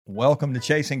Welcome to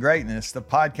Chasing Greatness, the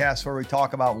podcast where we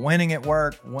talk about winning at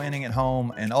work, winning at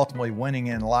home, and ultimately winning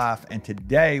in life. And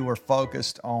today we're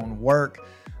focused on work.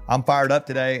 I'm fired up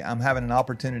today. I'm having an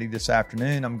opportunity this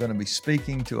afternoon. I'm going to be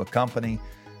speaking to a company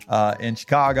in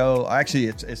Chicago. Actually,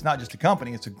 it's not just a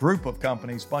company, it's a group of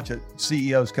companies, a bunch of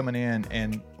CEOs coming in.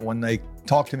 And when they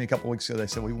talked to me a couple of weeks ago, they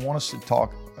said, we want us to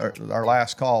talk, our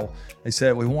last call, they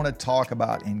said, we want to talk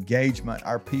about engagement.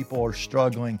 Our people are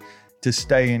struggling to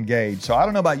stay engaged. So I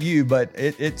don't know about you, but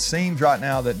it seems right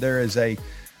now that there is a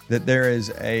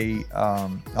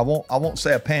I won't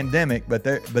say a pandemic, but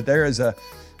there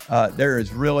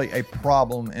is really a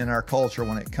problem in our culture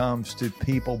when it comes to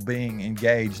people being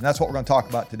engaged, and that's what we're going to talk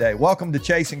about today. Welcome to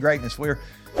Chasing Greatness. We're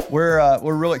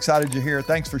really excited you're here.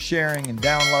 Thanks for sharing and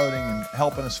downloading and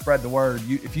helping us spread the word.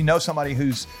 If you know somebody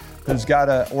who's got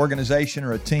an organization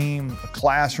or a team, a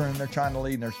classroom they're trying to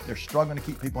lead, and they're struggling to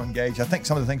keep people engaged, I think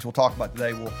some of the things we'll talk about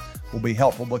today will be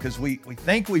helpful, because we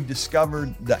think we've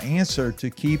discovered the answer to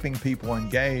keeping people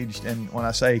engaged. And when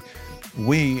I say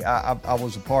we, I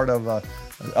was a part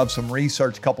of some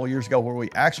research a couple of years ago where we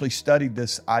actually studied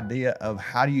this idea of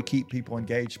how do you keep people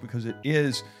engaged, because it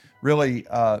is really,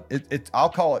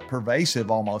 I'll call it pervasive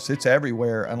almost. It's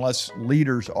everywhere unless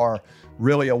leaders are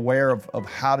really aware of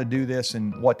how to do this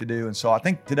and what to do. And so I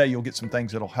think today you'll get some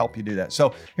things that'll help you do that.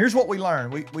 So here's what we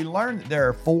learned. We learned that there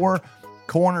are 4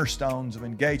 cornerstones of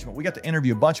engagement. We got to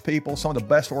interview a bunch of people, some of the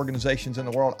best organizations in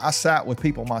the world. I sat with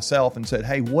people myself and said,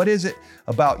 hey, what is it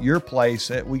about your place?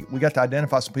 We got to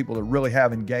identify some people that really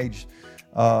have engaged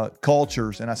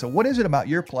cultures. And I said, what is it about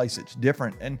your place that's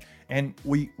different? And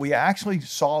we actually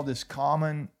saw this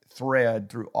common thread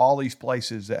through all these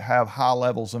places that have high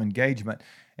levels of engagement.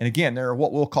 And again, there are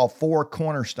what we'll call 4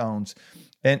 cornerstones.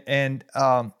 And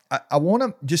I want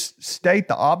to just state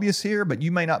the obvious here, but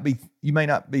you may not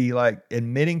be like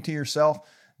admitting to yourself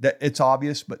that it's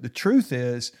obvious. But the truth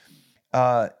is,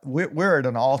 we're at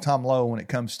an all-time low when it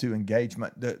comes to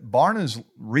engagement. The Barna's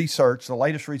research, the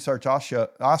latest research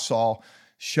I saw,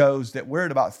 shows that we're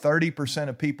at about 30%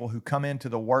 of people who come into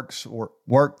the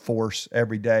workforce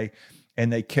every day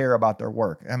and they care about their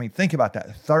work. I mean, think about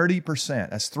that. 30%.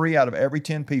 That's 3 out of every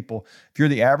 10 people. If you're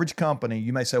the average company,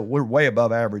 you may say, well, we're way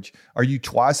above average. Are you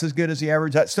twice as good as the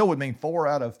average? That still would mean 4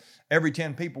 out of every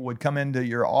 10 people would come into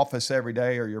your office every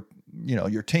day, or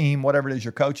your team, whatever it is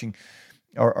you're coaching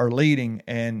or leading,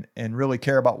 and really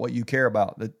care about what you care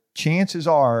about. The chances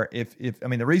are,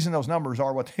 the reason those numbers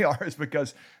are what they are is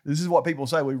because this is what people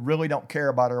say. We really don't care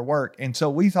about our work. And so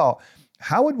we thought,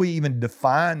 how would we even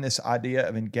define this idea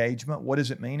of engagement? What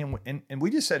does it mean? And we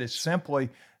just said it's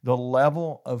simply the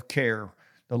level of care.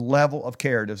 The level of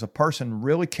care. Does a person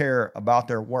really care about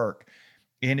their work?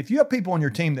 And if you have people on your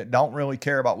team that don't really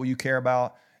care about what you care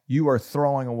about, you are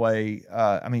throwing away,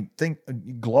 think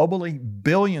globally,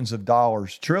 billions of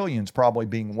dollars, trillions probably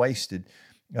being wasted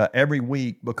every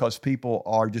week because people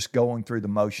are just going through the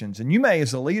motions. And you may,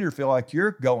 as a leader, feel like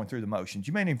you're going through the motions.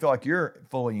 You may even feel like you're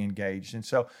fully engaged. And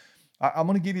so I'm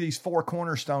going to give you these 4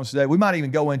 cornerstones today. We might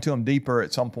even go into them deeper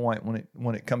at some point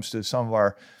when it comes to some of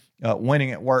our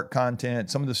winning at work content,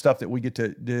 some of the stuff that we get to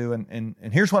do. And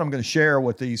here's what I'm going to share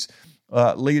with these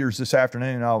leaders this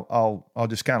afternoon. I'll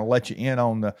just kind of let you in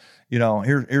on the,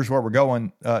 here's where we're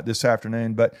going this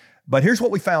afternoon. But here's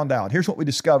what we found out. Here's what we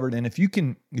discovered. And if you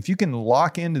can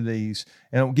lock into these,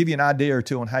 and it'll give you an idea or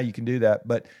two on how you can do that.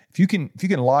 But if you can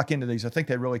lock into these, I think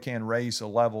they really can raise the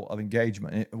level of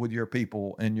engagement with your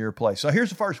people in your place. So here's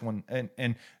the first one. And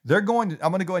I'm going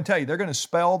to go ahead and tell you, they're going to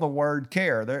spell the word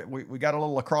care. We got a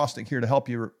little acrostic here to help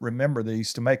you remember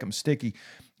these, to make them sticky.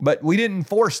 But we didn't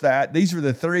force that. These are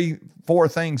the 4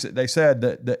 things that they said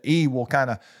that the E will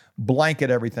kind of blanket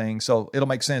everything. So it'll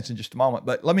make sense in just a moment.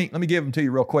 But let me give them to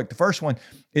you real quick. The first one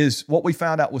is what we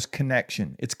found out was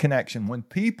connection. It's connection. When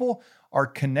people are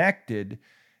connected,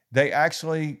 they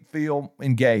actually feel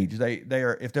engaged. They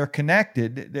are, if they're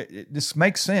connected, this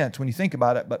makes sense when you think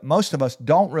about it, but most of us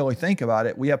don't really think about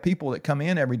it. We have people that come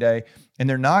in every day and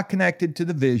they're not connected to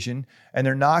the vision, and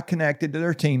they're not connected to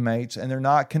their teammates, and they're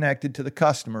not connected to the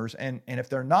customers. And if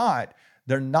they're not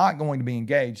going to be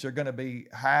engaged. They're going to be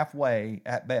halfway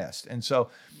at best. And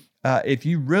so if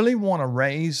you really want to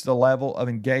raise the level of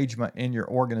engagement in your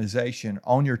organization,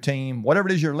 on your team, whatever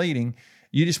it is you're leading,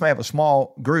 you just may have a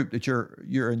small group that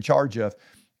you're in charge of.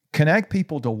 Connect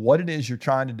people to what it is you're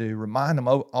trying to do. Remind them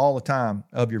all the time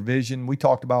of your vision. We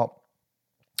talked about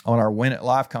on our Win It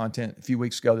Live content a few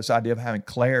weeks ago, this idea of having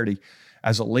clarity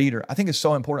as a leader. I think it's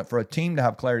so important for a team to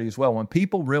have clarity as well. When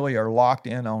people really are locked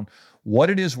in on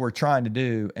what it is we're trying to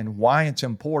do and why it's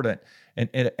important, and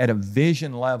at a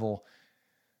vision level,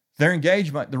 their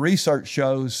engagement, the research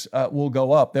shows, will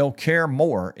go up. They'll care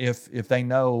more if they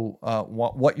know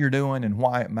what you're doing and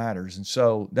why it matters. And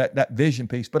so that vision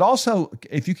piece, but also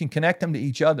if you can connect them to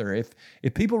each other, if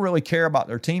people really care about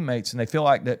their teammates and they feel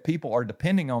like that people are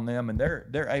depending on them and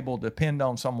they're able to depend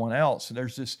on someone else,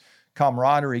 there's this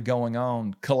camaraderie going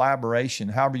on, collaboration,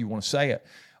 however you want to say it.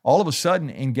 All of a sudden,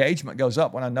 engagement goes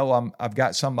up when I know I've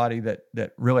got somebody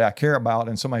that really I care about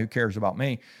and somebody who cares about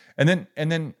me. And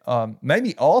then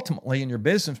maybe ultimately in your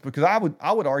business, because I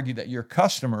would argue that your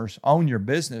customers own your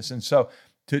business, and so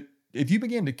if you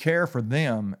begin to care for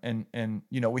them, and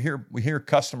we hear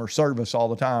customer service all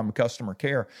the time, customer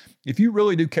care. If you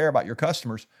really do care about your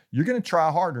customers, you're going to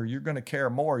try harder, you're going to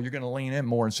care more, you're going to lean in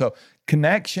more, and so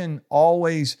connection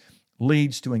always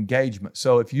leads to engagement.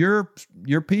 So if your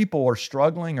people are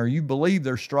struggling, or you believe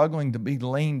they're struggling to be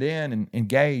leaned in and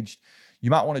engaged, you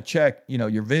might want to check,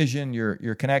 your vision,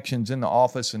 your connections in the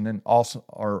office, and then also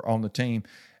or on the team,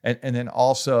 and then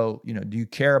also, do you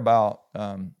care about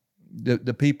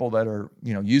the people that are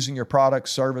using your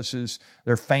products, services,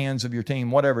 they're fans of your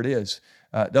team, whatever it is.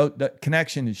 That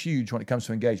connection is huge when it comes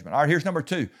to engagement. All right, here's number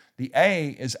 2. The A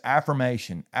is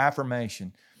affirmation.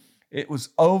 Affirmation. It was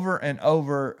over and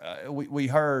over. We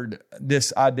heard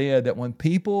this idea that when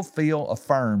people feel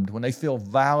affirmed, when they feel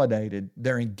validated,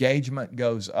 their engagement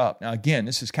goes up. Now, again,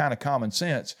 this is kind of common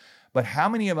sense, but how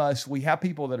many of us, we have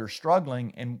people that are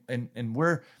struggling, and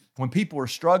when people are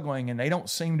struggling and they don't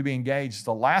seem to be engaged,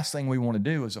 the last thing we want to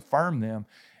do is affirm them.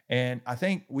 And I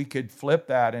think we could flip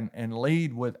that and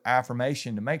lead with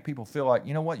affirmation to make people feel like,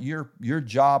 you know what, your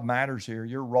job matters here,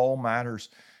 your role matters.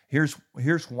 Here's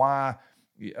why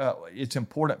it's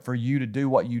important for you to do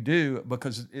what you do,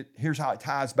 because here's how it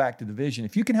ties back to the vision.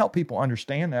 If you can help people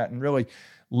understand that and really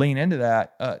lean into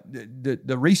that,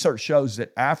 the research shows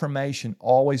that affirmation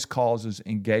always causes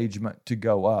engagement to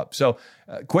go up. So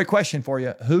quick question for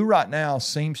you. Who right now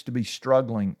seems to be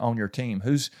struggling on your team?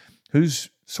 Who's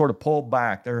sort of pulled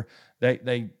back?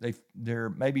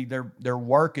 Maybe their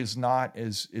work is not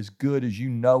as good as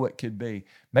it could be.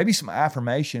 Maybe some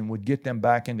affirmation would get them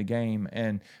back in the game,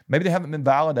 and maybe they haven't been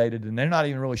validated and they're not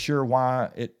even really sure why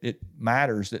it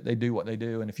matters that they do what they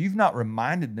do. And if you've not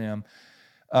reminded them,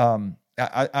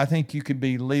 I think you could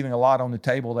be leaving a lot on the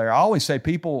table there. I always say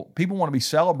people want to be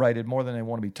celebrated more than they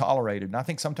want to be tolerated. And I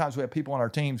think sometimes we have people on our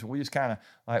teams, we just kind of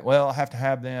like, well, I have to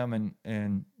have them,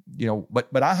 and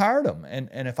but I hired them,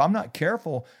 and if I'm not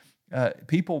careful,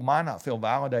 people might not feel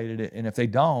validated, and if they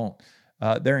don't,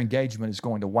 their engagement is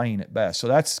going to wane at best. So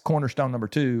that's cornerstone number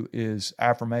 2 is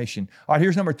affirmation. All right,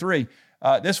 here's number 3.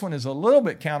 This one is a little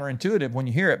bit counterintuitive when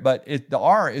you hear it, but the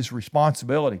R is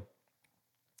responsibility.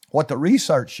 What the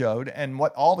research showed, and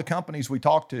what all the companies we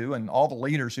talked to and all the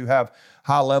leaders who have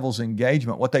high levels of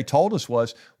engagement, what they told us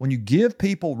was when you give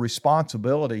people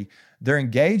responsibility, their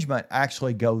engagement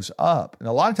actually goes up. And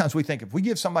a lot of times we think if we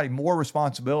give somebody more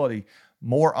responsibility,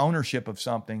 more ownership of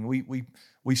something,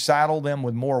 we saddle them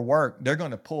with more work, they're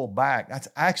going to pull back. That's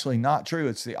actually not true.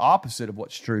 It's the opposite of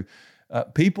what's true.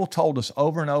 People told us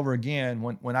over and over again,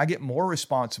 when I get more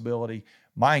responsibility,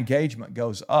 my engagement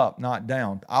goes up, not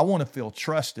down. I want to feel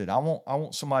trusted. I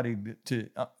want somebody to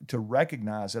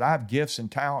recognize that I have gifts and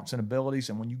talents and abilities,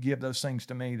 and when you give those things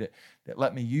to me that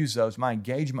let me use those, my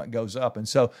engagement goes up. And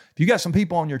so if you got some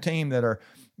people on your team that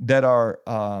are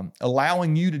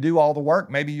allowing you to do all the work,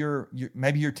 maybe your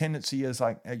tendency is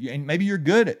like, and maybe you're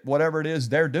good at whatever it is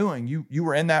they're doing. You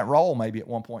were in that role maybe at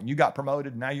one point, and you got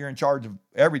promoted, and now you're in charge of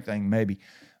everything maybe.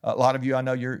 A lot of you, I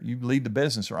know you lead the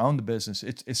business or own the business.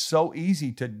 It's so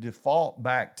easy to default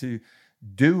back to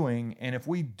doing. And if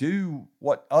we do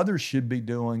what others should be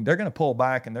doing, they're going to pull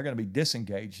back and they're going to be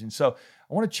disengaged. And so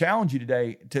I want to challenge you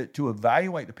today to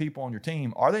evaluate the people on your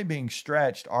team. Are they being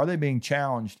stretched? Are they being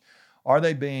challenged? Are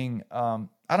they being,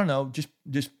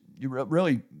 just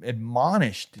really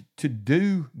admonished to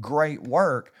do great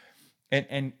work?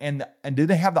 And do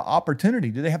they have the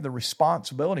opportunity? Do they have the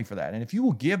responsibility for that? And if you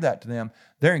will give that to them,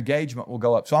 their engagement will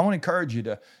go up. So I want to encourage you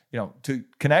to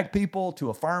connect people, to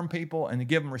affirm people, and to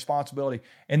give them responsibility.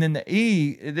 And then the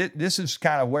E, this is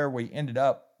kind of where we ended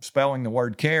up spelling the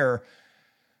word care,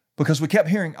 because we kept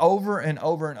hearing over and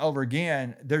over and over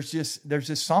again, there's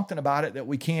just something about it that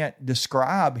we can't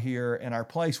describe here in our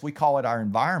place. We call it our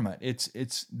environment.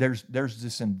 There's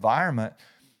this environment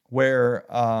where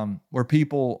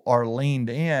people are leaned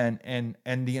in, and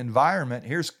the environment,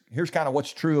 here's kind of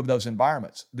what's true of those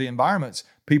environments. The environments,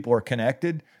 people are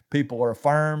connected, people are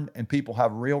affirmed, and people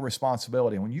have real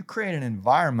responsibility. And when you create an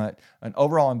environment, an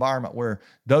overall environment where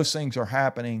those things are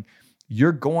happening,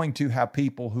 you're going to have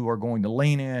people who are going to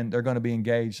lean in, they're going to be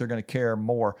engaged, they're going to care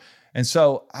more. And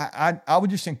so I would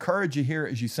just encourage you here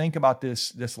as you think about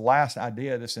this last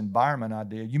idea, this environment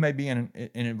idea. You may be in an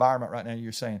environment right now,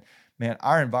 you're saying, man,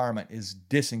 our environment is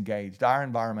disengaged. Our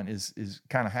environment is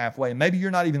kind of halfway. And maybe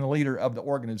you're not even the leader of the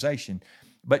organization,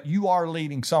 but you are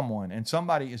leading someone, and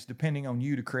somebody is depending on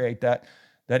you to create that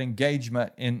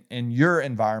engagement in your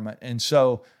environment. And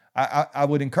so I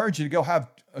would encourage you to go have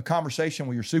a conversation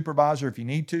with your supervisor if you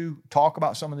need to. Talk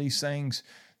about some of these things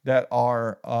that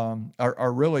are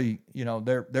really,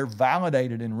 they're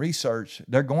validated in research.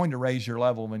 They're going to raise your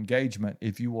level of engagement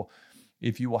if you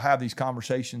will have these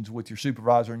conversations with your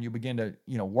supervisor and you begin to,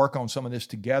 work on some of this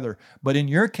together. But in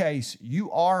your case,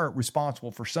 you are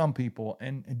responsible for some people,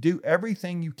 and do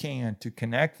everything you can to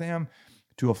connect them,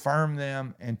 to affirm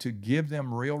them, and to give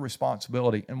them real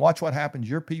responsibility. And watch what happens.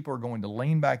 Your people are going to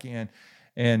lean back in.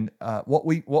 And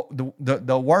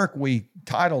the work we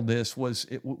titled this was,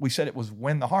 we said it was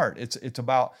win the heart. It's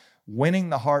about winning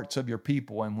the hearts of your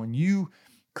people. And when you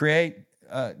create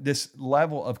this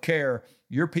level of care,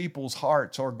 your people's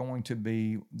hearts are going to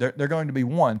be, they're going to be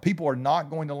won. People are not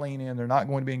going to lean in. They're not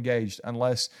going to be engaged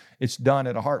unless it's done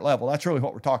at a heart level. That's really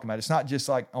what we're talking about. It's not just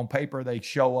like on paper, they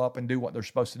show up and do what they're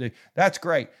supposed to do. That's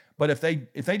great. But if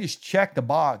they just check the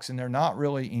box and they're not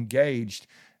really engaged,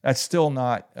 that's still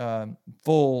not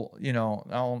full,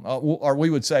 or we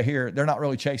would say here, they're not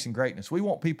really chasing greatness. We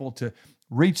want people to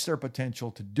reach their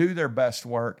potential, to do their best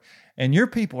work. And your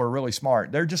people are really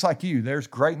smart. They're just like you. There's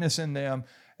greatness in them.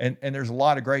 And there's a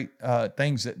lot of great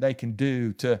things that they can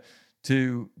do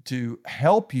to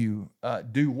help you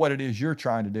do what it is you're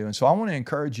trying to do. And so I want to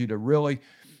encourage you to really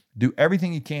do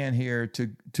everything you can here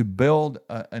to build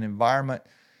an environment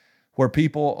where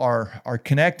people are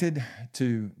connected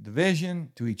to the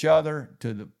vision, to each other,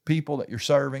 to the people that you're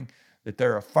serving, that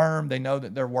they're affirmed, they know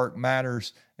that their work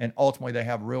matters, and ultimately they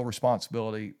have real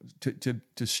responsibility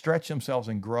to stretch themselves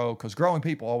and grow, because growing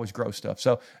people always grow stuff.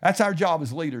 So that's our job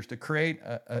as leaders, to create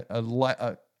a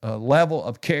level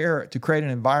of care, to create an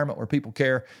environment where people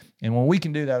care. And when we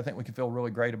can do that, I think we can feel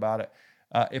really great about it.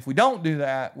 If we don't do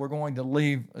that, we're going to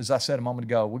leave, as I said a moment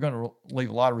ago, we're going to leave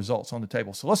a lot of results on the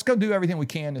table. So let's go do everything we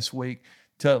can this week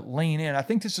to lean in. I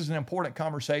think this is an important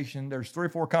conversation. There's 3 or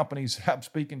 4 companies that I'm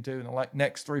speaking to in the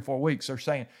next 3 or 4 weeks. They're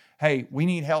saying, hey, we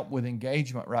need help with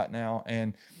engagement right now.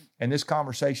 And this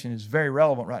conversation is very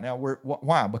relevant right now.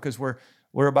 Why? Because we're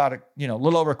about a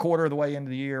little over a quarter of the way into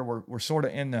the year. We're sort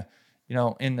of in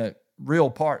the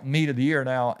real meat of the year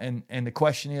now. And the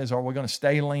question is, are we going to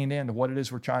stay leaned into what it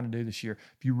is we're trying to do this year?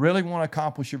 If you really want to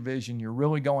accomplish your vision, you're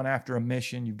really going after a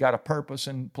mission, you've got a purpose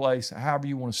in place, however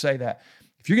you want to say that.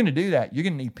 If you're going to do that, you're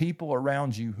going to need people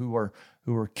around you who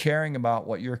are caring about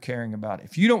what you're caring about.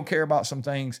 If you don't care about some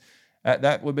things,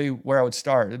 that would be where I would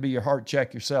start. It'd be your heart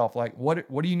check yourself. Like, what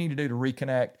do you need to do to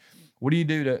reconnect? What do you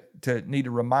do to need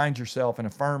to remind yourself and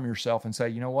affirm yourself and say,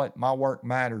 you know what, my work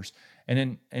matters.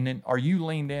 And then are you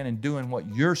leaned in and doing what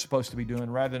you're supposed to be doing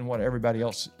rather than what everybody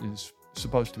else is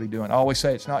supposed to be doing? I always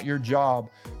say it's not your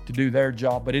job to do their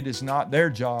job, but it is not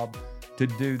their job to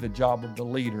do the job of the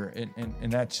leader,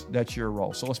 and that's your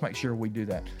role. So let's make sure we do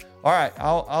that. All right,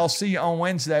 I'll see you on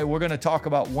Wednesday. We're going to talk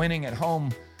about winning at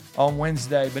home on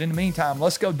Wednesday, but in the meantime,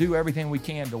 let's go do everything we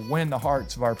can to win the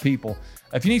hearts of our people.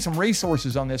 If you need some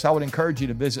resources on this, I would encourage you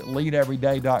to visit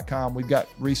leadeveryday.com. We've got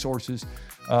resources.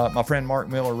 My friend Mark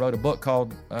Miller wrote a book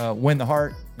called Win the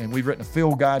Heart, and we've written a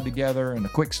field guide together and a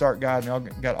quick start guide, and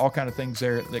I've got all kind of things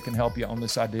there that can help you on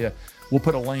this idea. We'll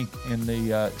put a link in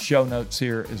the show notes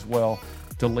here as well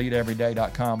to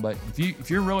leadeveryday.com. But if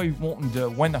you're really wanting to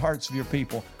win the hearts of your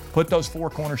people, put those 4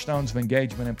 cornerstones of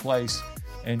engagement in place,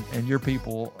 and your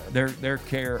people, their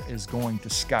care is going to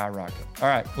skyrocket. All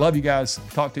right, love you guys.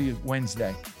 Talk to you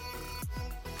Wednesday.